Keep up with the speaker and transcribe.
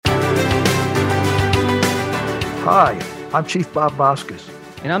Hi, I'm Chief Bob Vásquez.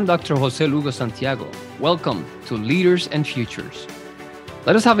 And I'm Dr. José Lugo Santiago. Welcome to Leaders and Futures.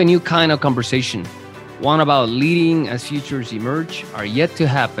 Let us have a new kind of conversation, one about leading as futures emerge, are yet to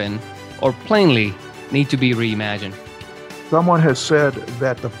happen, or plainly need to be reimagined. Someone has said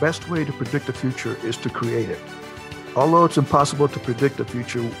that the best way to predict the future is to create it. Although it's impossible to predict the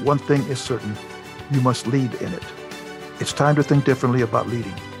future, one thing is certain: you must lead in it. It's time to think differently about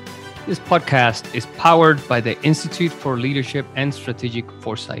leading. This podcast is powered by the Institute for Leadership and Strategic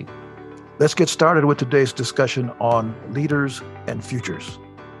Foresight. Let's get started with today's discussion on leaders and futures.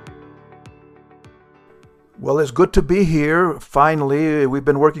 Well, it's good to be here. Finally, we've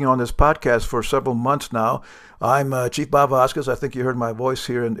been working on this podcast for several months now. I'm Chief Bob Vásquez. I think you heard my voice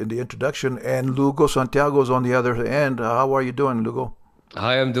here in the introduction. And Lugo Santiago is on the other end. How are you doing, Lugo?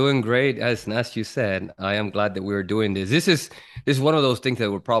 I am doing great. As you said, I am glad that we're doing this. This is one of those things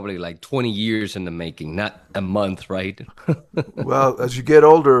that were probably like 20 years in the making, not a month, right? Well, as you get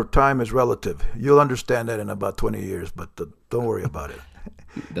older, time is relative. You'll understand that in about 20 years, but don't worry about it.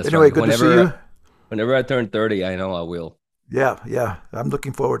 That's anyway, right. good to see you. Whenever I turn 30, I know I will. Yeah. I'm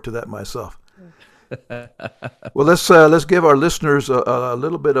looking forward to that myself. Well, let's give our listeners a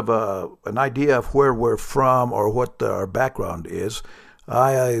little bit of an idea of where we're from or what our background is.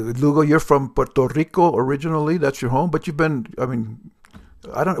 Lugo, you're from Puerto Rico originally. That's your home, but you've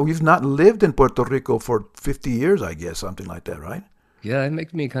not lived in Puerto Rico for 50 years, I guess, something like that, right? Yeah, it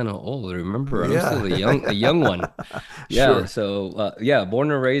makes me kind of old. Remember, I'm Yeah. still a young one. Yeah, Sure. so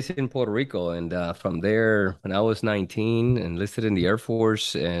born and raised in Puerto Rico, and from there, when I was 19, enlisted in the Air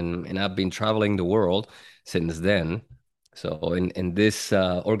Force, and I've been traveling the world since then. So in this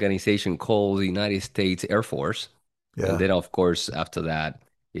organization called the United States Air Force. And Yeah. then, of course, after that,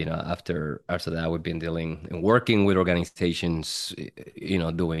 after that, we've been dealing and working with organizations,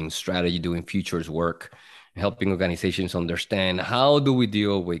 doing strategy, doing futures work, helping organizations understand how do we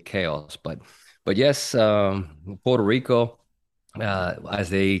deal with chaos. But yes, Puerto Rico, as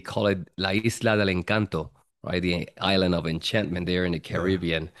they call it, La Isla del Encanto, right? The island of enchantment there in the Yeah.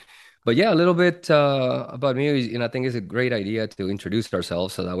 Caribbean. But yeah, a little bit about me, I think it's a great idea to introduce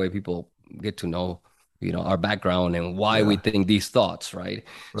ourselves so that way people get to know, our background and why we Yeah. think these thoughts, right?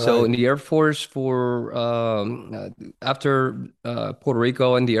 So Right. in the Air Force after Puerto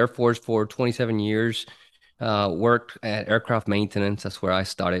Rico in the Air Force for 27 years, worked at aircraft maintenance. That's where I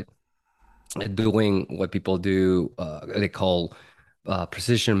started doing what people do, they call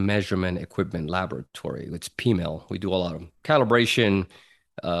precision measurement equipment laboratory. It's PMEL. We do a lot of calibration,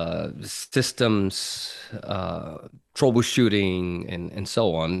 systems, troubleshooting, and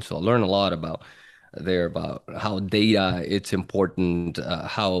so on. So I learn a lot about how data it's important,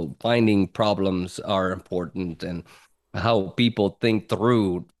 how finding problems are important, and how people think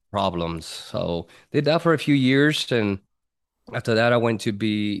through problems. So did that for a few years, and after that, I went to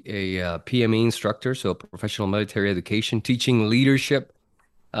be a PME instructor, so professional military education, teaching leadership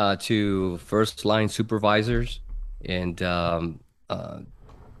to first line supervisors, and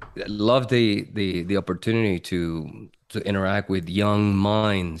love the opportunity to interact with young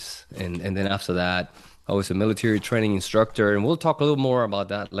minds. And then after that, I was a military training instructor, and we'll talk a little more about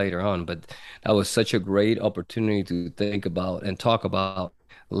that later on. But that was such a great opportunity to think about and talk about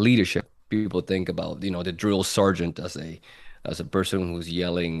leadership. People think about, the drill sergeant as a person who's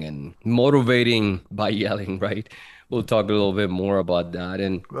yelling and motivating by yelling, right? We'll talk a little bit more about that.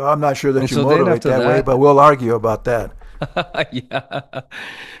 And Well, I'm not sure and that you so then motivate after that way, but that, we'll argue about that. yeah,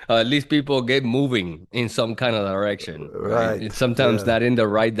 at least people get moving in some kind of direction, right? Right. And sometimes Yeah. not in the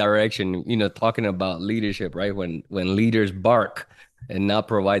right direction, talking about leadership, right? When leaders bark and not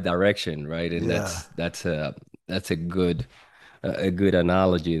provide direction, right? And Yeah. that's a good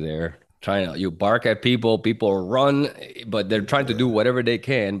analogy there. Trying to you bark at people, people run, but they're trying to do whatever they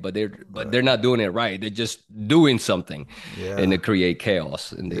can, but they're not doing it right. They're just doing something, and they Yeah. create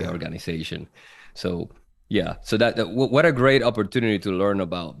chaos in the Yeah. organization. So yeah, so what a great opportunity to learn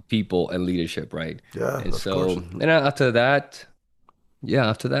about people and leadership, right? Yeah. And Of course. so, and after that,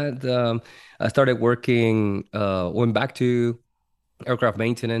 I started working, went back to aircraft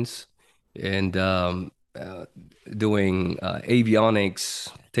maintenance and doing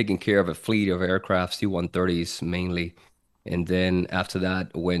avionics, taking care of a fleet of aircraft, C-130s mainly. And then after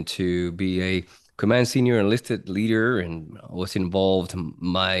that, went to be a command senior enlisted leader, and was involved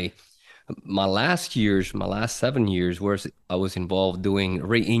my last 7 years, where I was involved doing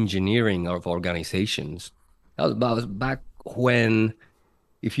re-engineering of organizations. That was about back when,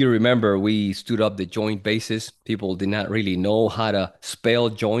 if you remember, we stood up the joint bases. People did not really know how to spell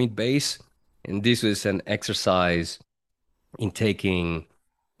joint base. And this was an exercise in taking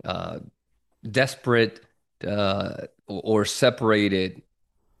uh, desperate or separated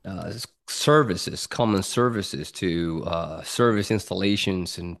services, common services to service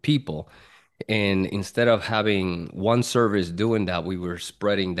installations and people. And instead of having one service doing that, we were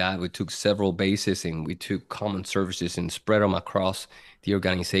spreading that. We took several bases and we took common services and spread them across the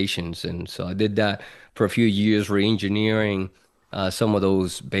organizations. And so I did that for a few years, re-engineering some of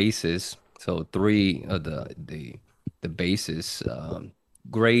those bases. So three of the bases.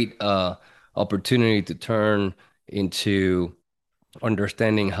 Great opportunity to turn into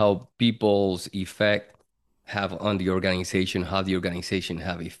understanding how people's effect have on the organization, how the organization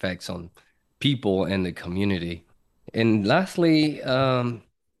have effects on people and the community. And lastly,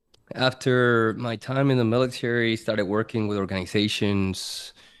 after my time in the military, started working with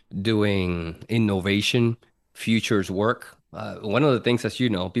organizations doing innovation, futures work. One of the things, as you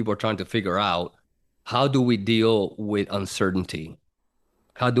know, people are trying to figure out how do we deal with uncertainty?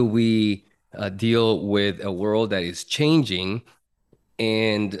 How do we deal with a world that is changing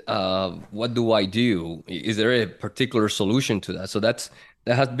and what do I do? Is there a particular solution to that? So that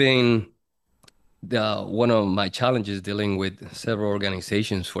has been one of my challenges dealing with several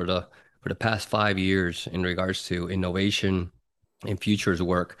organizations for the past 5 years in regards to innovation and futures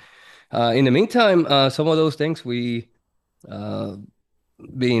work. In the meantime, some of those things we uh,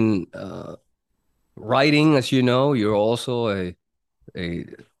 been writing, as you know, you're also a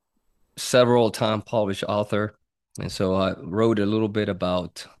several time published author. And so I wrote a little bit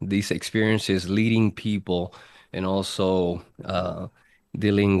about these experiences leading people and also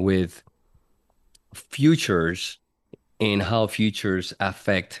dealing with futures and how futures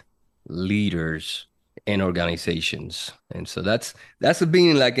affect leaders and organizations. And so that's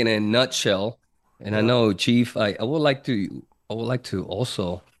being like in a nutshell. And I Yeah. know, Chief, I would like to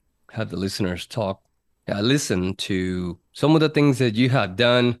also have the listeners listen to some of the things that you have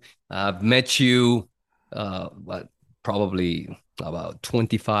done. I've met you what, probably about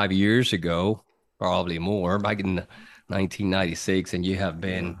 25 years ago, probably more, back in 1996, and you have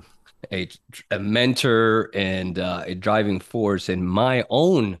Yeah. been a, a mentor and a driving force in my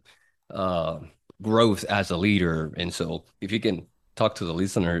own uh, growth as a leader. And so, if you can talk to the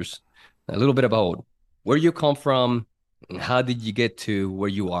listeners a little bit about where you come from and how did you get to where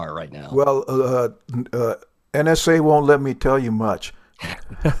you are right now? Well, NSA won't let me tell you much.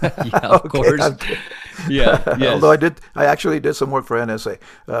 Yeah, of Okay, course. I'm kidding. Yeah, Although yes. I actually did some work for NSA.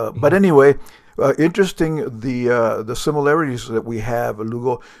 But anyway, interesting the similarities that we have,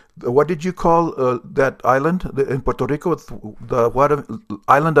 Lugo. What did you call that island in Puerto Rico? The what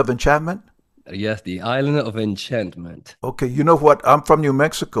island of enchantment? Yes, the Island of Enchantment. Okay, you know what? I'm from New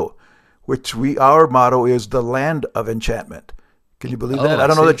Mexico, which our motto is the land of enchantment. Can you believe Oh, that? I I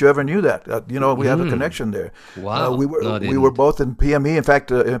don't know that see. you ever knew that. We have a Mm, connection there. wow. No, I We were didn't. both in PME. In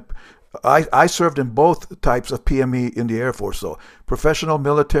fact, I served in both types of PME in the Air Force, though professional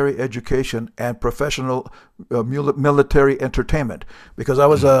military education and professional military entertainment, because I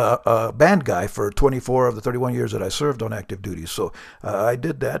was Mm, a band guy for 24 of the 31 years that I served on active duty. So I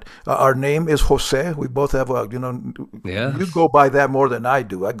did that. Our name is Jose. We both have you yes. go by that more than I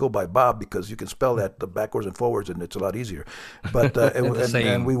do. I go by Bob because you can spell that the backwards and forwards, and it's a lot easier. But The and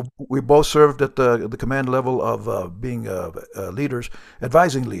same. we both served at the command level of being leaders,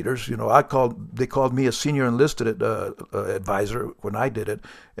 advising leaders. They called me a senior enlisted advisor when I did it,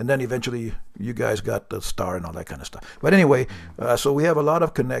 and then eventually you guys got the star and all that kind of stuff. But anyway, so we have a lot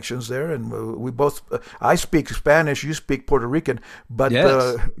of connections there, and we both. I speak Spanish, you speak Puerto Rican, but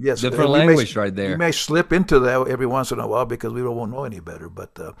Yes. yes, Different we may language right we there. may slip into that every once in a while because we won't know any better.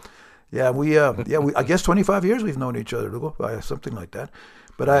 But I guess 25 years we've known each other, Lugo, something like that.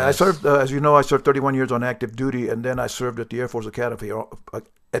 But I Yes. served, as you know, I served 31 years on active duty, and then I served at the Air Force Academy.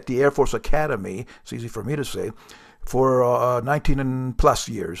 At the Air Force Academy, it's easy for me to say, for 19 and plus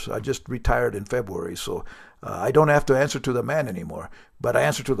years. I just retired in February, so I don't have to answer to the man anymore. But I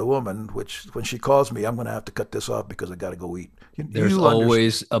answer to the woman, which when she calls me, I'm going to have to cut this off because I got to go eat. There's You understand?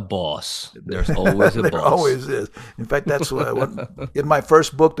 always a boss. There's always a There boss. always is. In fact, that's what in my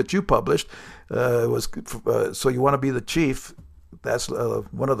first book that you published was so you want to be the chief. That's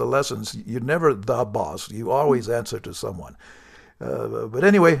one of the lessons. You're never the boss. You always answer to someone. But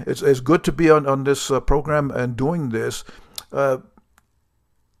anyway, it's good to be on this program and doing this. Uh,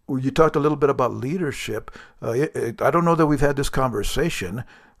 you talked a little bit about leadership. I don't know that we've had this conversation,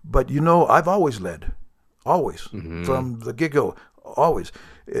 but I've always led, always Hmm. from the get-go, always.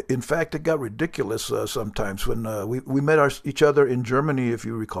 In fact, it got ridiculous sometimes when we met each other in Germany, if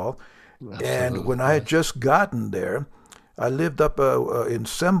you recall. And Absolutely. when I had Yes. just gotten there, I lived up in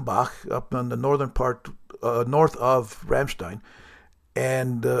Sembach, up in the northern part, north of Ramstein,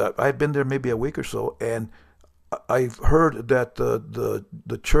 and I had been there maybe a week or so, and I've heard that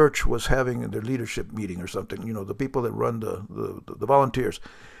the church was having their leadership meeting or something. The people that run the volunteers,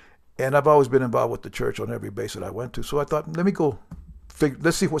 and I've always been involved with the church on every base that I went to. So I thought, let me go,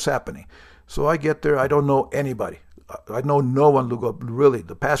 let's see what's happening. So I get there. I don't know anybody. I know no one, Lugo, really.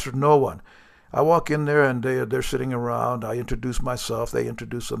 The pastor, no one. I walk in there and they're sitting around. I introduce myself. They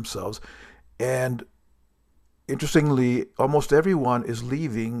introduce themselves. And interestingly, almost everyone is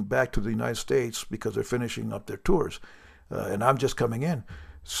leaving back to the United States because they're finishing up their tours. And I'm just coming in.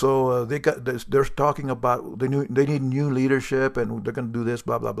 So they're talking about they need new leadership and they're going to do this,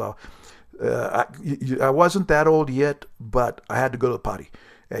 blah, blah, blah. I wasn't that old yet, but I had to go to the potty.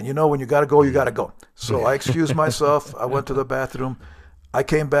 And when you got to go, you got to go. So I excused myself. I went to the bathroom. I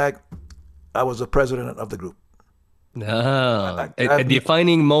came back. I was the president of the group. No, a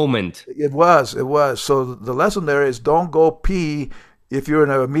defining moment. It was. So the lesson there is don't go pee if you're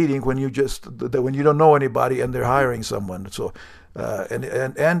in a meeting when when you don't know anybody and they're hiring someone. So,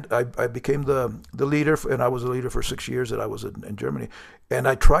 and I became the leader, and I was a leader for 6 years that I was in Germany. And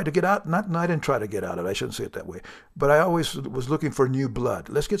I tried to get out. I didn't try to get out of it. I shouldn't say it that way. But I always was looking for new blood.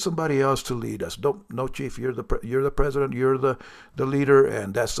 Let's get somebody else to lead us. No, chief, you're the president, you're the leader,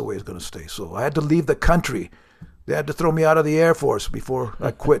 and that's the way it's going to stay. So I had to leave the country. They had to throw me out of the Air Force before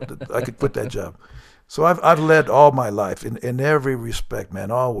I quit. I could quit that job. So I've led all my life in every respect, man,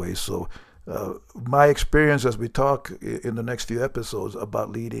 always. So my experience as we talk in the next few episodes about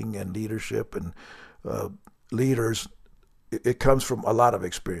leading and leadership and leaders, it comes from a lot of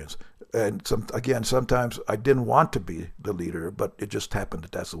experience. And sometimes I didn't want to be the leader, but it just happened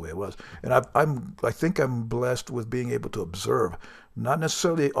that that's the way it was. And I think I'm blessed with being able to observe, not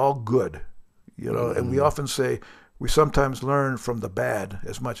necessarily all good, And we often say we sometimes learn from the bad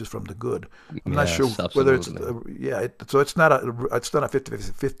as much as from the good. I'm not sure whether it's so it's not a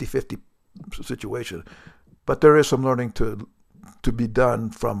 50-50 situation, but there is some learning to be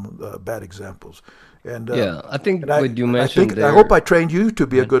done from bad examples. And I think what you mentioned I hope I trained you to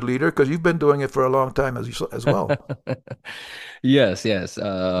be a good leader because you've been doing it for a long time as well. Yes.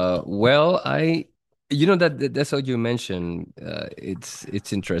 Well, that's what you mentioned.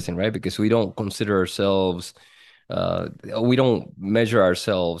 It's interesting, right? Because we don't consider ourselves, we don't measure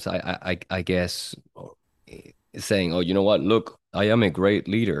ourselves. I guess saying, oh, you know what? Look, I am a great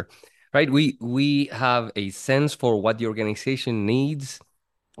leader, right? We have a sense for what the organization needs.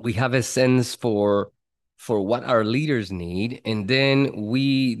 We have a sense for what our leaders need, and then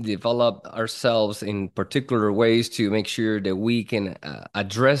we develop ourselves in particular ways to make sure that we can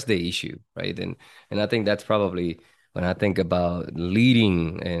address the issue, right? And I think that's probably when I think about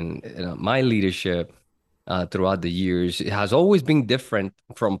leading and my leadership throughout the years, it has always been different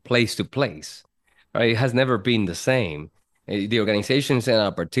from place to place, right? It has never been the same. The organization's in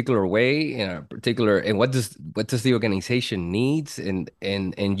a particular way, and what does the organization needs, and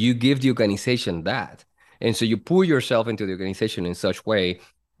you give the organization that, and so you pull yourself into the organization in such way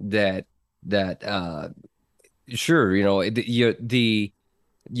that sure,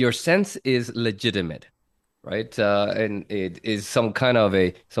 your sense is legitimate, right? And it is some kind of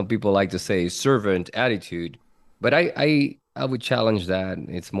some people like to say servant attitude, but I would challenge that.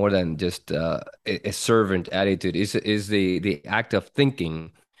 It's more than just a servant attitude. Is the act of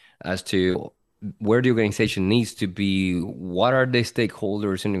thinking as to where the organization needs to be, what are the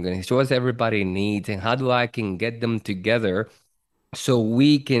stakeholders in the organization, what does everybody needs, and how do I can get them together so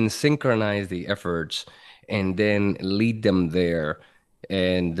we can synchronize the efforts and then lead them there.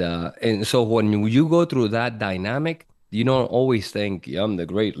 And so when you go through that dynamic, you don't always think, "Yeah, I'm the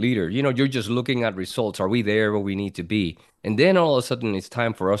great leader." You're just looking at results. Are we there where we need to be? And then all of a sudden it's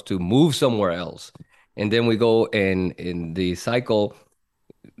time for us to move somewhere else. And then we go in the cycle.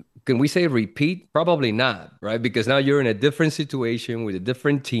 Can we say repeat? Probably not, right? Because now you're in a different situation with a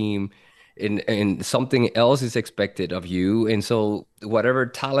different team, and something else is expected of you. And so whatever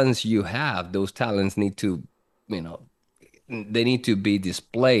talents you have, those talents need to, you know, they need to be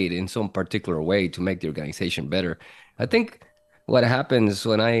displayed in some particular way to make the organization better. I think what happens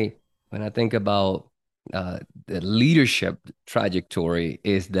when I think about the leadership trajectory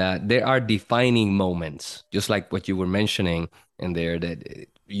is that there are defining moments, just like what you were mentioning in there, that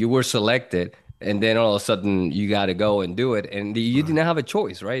you were selected and then all of a sudden you got to go and do it, and you didn't have a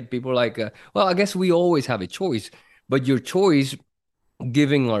choice, right? People are like, well, I guess we always have a choice, but your choice,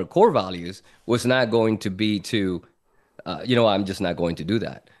 giving our core values, was not going to be to I'm just not going to do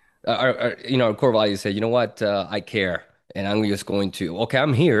that. Our core values say, you know what, I care, and I'm just going to, okay,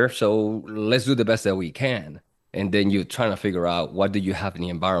 I'm here, so let's do the best that we can. And then you're trying to figure out what do you have in the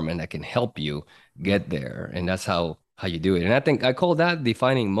environment that can help you get there, and that's how you do it. And I think I call that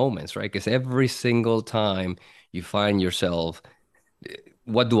defining moments, right? Because every single time you find yourself,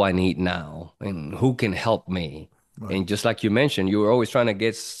 what do I need now? And who can help me? Right. And just like you mentioned, you were always trying to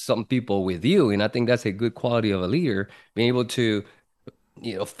get some people with you. And I think that's a good quality of a leader, being able to,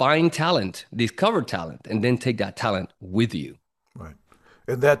 find talent, discover talent, and then take that talent with you. Right.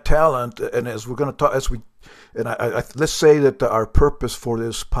 And that talent, and as we're going to talk, let's say that our purpose for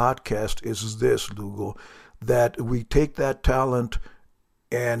this podcast is this, Lugo, that we take that talent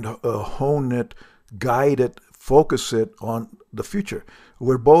and hone it, guide it, focus it on the future.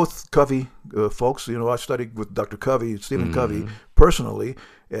 We're both Covey folks. I studied with Dr. Covey, Stephen Covey, personally,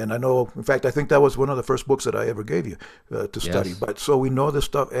 and I know, in fact, I think that was one of the first books that I ever gave you to study. Yes. But so we know this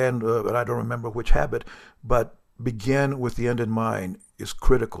stuff, and I don't remember which habit, but begin with the end in mind is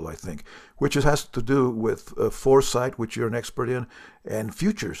critical, I think, which has to do with foresight, which you're an expert in, and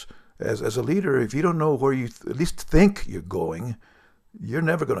futures. As a leader, if you don't know where you at least think you're going, you're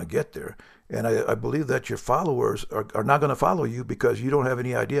never going to get there. And I believe that your followers are not going to follow you because you don't have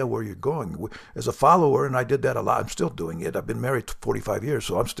any idea where you're going. As a follower, and I did that a lot, I'm still doing it. I've been married 45 years,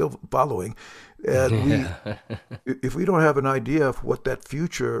 so I'm still following. And if we don't have an idea of what that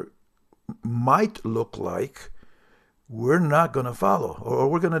future might look like, we're not going to follow, or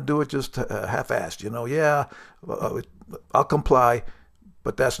we're going to do it just half-assed. Yeah, I'll comply,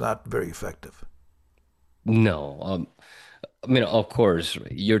 but that's not very effective. No. Of course,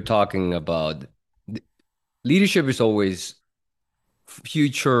 you're talking about leadership is always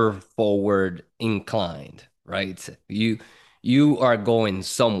future forward inclined, right? You are going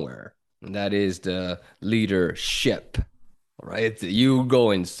somewhere. That is the leadership, right? You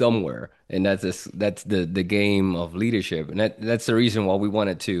going somewhere, and that's the game of leadership, and that's the reason why we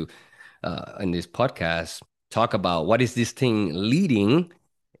wanted to, in this podcast, talk about what is this thing leading,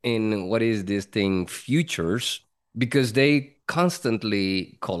 and what is this thing futures, because they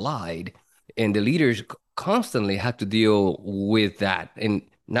constantly collide, and the leaders constantly have to deal with that, and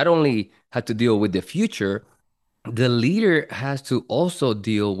not only have to deal with the future, the leader has to also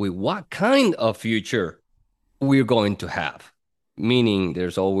deal with what kind of future we're going to have, meaning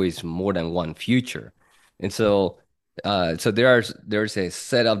there's always more than one future. And so there's a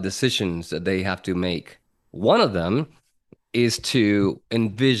set of decisions that they have to make. One of them is to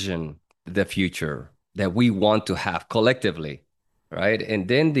envision the future that we want to have collectively, right? And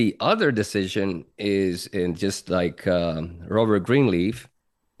then the other decision is, and just like Robert Greenleaf,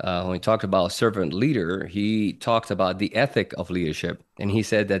 when he talked about servant leader, he talked about the ethic of leadership. And he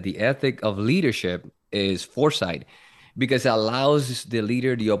said that the ethic of leadership is foresight, because it allows the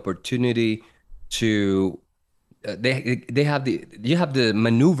leader the opportunity to they have the you have the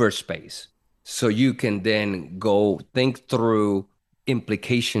maneuver space, so you can then go think through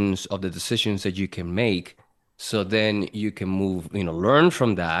implications of the decisions that you can make, so then you can move, learn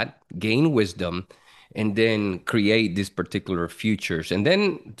from that, gain wisdom, and then create these particular futures, and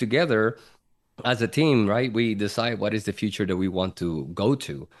then together as a team, right, we decide what is the future that we want to go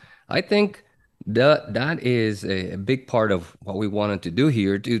to. I think that is a big part of what we wanted to do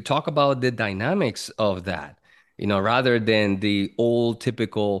here, to talk about the dynamics of that, rather than the old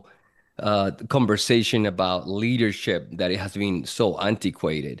typical conversation about leadership that it has been so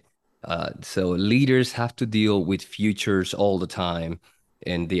antiquated. So leaders have to deal with futures all the time.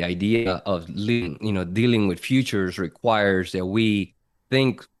 And the idea of dealing with futures requires that we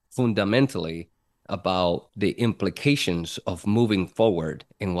think fundamentally about the implications of moving forward,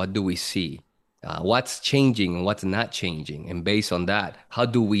 and what do we see, what's changing and what's not changing, and based on that, how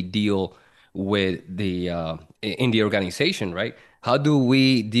do we deal with the in the organization, right? How do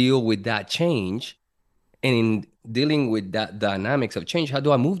we deal with that change? And in dealing with that dynamics of change, how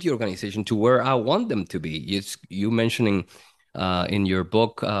do I move the organization to where I want them to be? You mentioning in your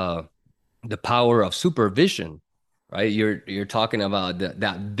book, the power of supervision, right? You're talking about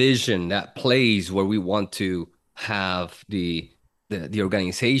that vision, that place where we want to have the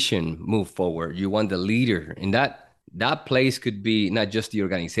organization move forward. You want the leader, and that place could be not just the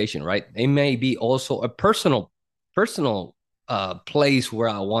organization, right? It may be also a personal place where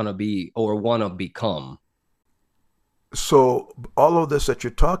I want to be or want to become. So all of this that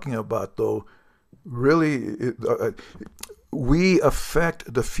you're talking about, though, really, we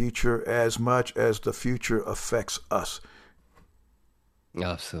affect the future as much as the future affects us.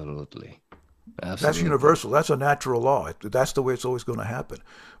 Absolutely. That's universal. That's a natural law. That's the way it's always going to happen.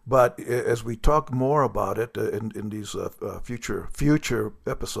 But as we talk more about it in these future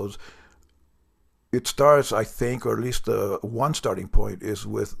episodes, it starts, I think, or at least one starting point is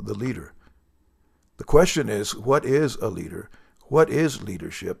with the leader. The question is, what is a leader? What is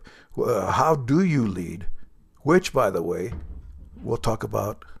leadership? How do you lead? Which, by the way, we'll talk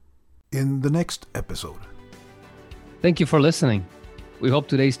about in the next episode. Thank you for listening. We hope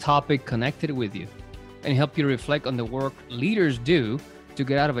today's topic connected with you and helped you reflect on the work leaders do to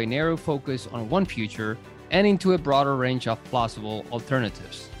get out of a narrow focus on one future and into a broader range of plausible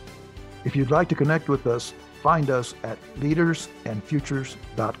alternatives. If you'd like to connect with us, find us at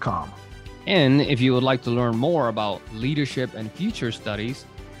leadersandfutures.com. And if you would like to learn more about leadership and future studies,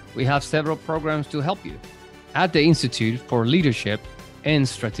 we have several programs to help you at the Institute for Leadership and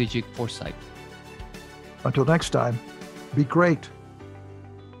Strategic Foresight. Until next time, be great.